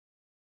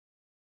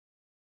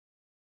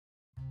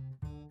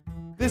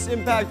This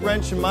impact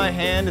wrench in my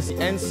hand is the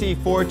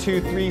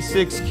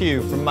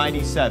NC4236Q from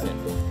Mighty 7.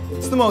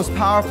 It's the most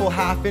powerful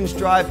half-inch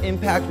drive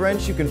impact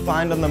wrench you can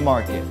find on the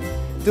market.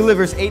 It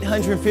delivers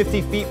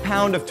 850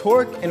 feet-pound of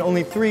torque in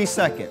only 3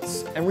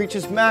 seconds and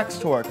reaches max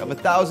torque of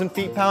 1,000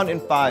 feet-pound in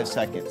 5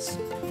 seconds.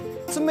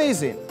 It's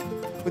amazing.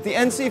 With the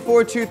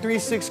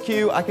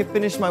NC4236Q, I can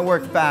finish my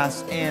work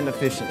fast and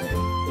efficiently.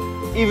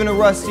 Even a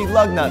rusty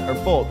lug nut or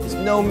bolt is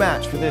no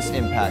match for this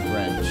impact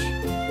wrench.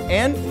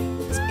 And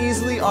it's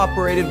easily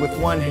operated with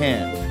one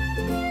hand.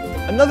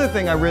 Another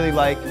thing I really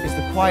like is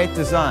the quiet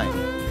design.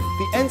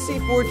 The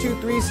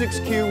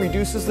NC4236Q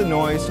reduces the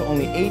noise to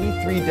only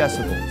 83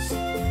 decibels.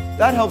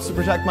 That helps to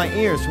protect my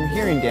ears from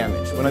hearing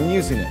damage when I'm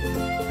using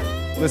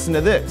it. Listen to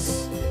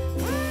this.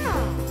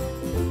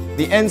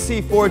 The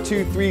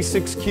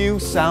NC4236Q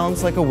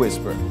sounds like a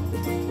whisper.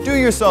 Do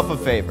yourself a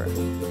favor.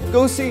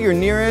 Go see your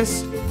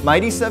nearest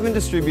Mighty 7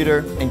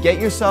 distributor and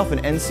get yourself an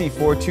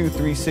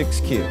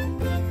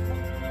NC4236Q.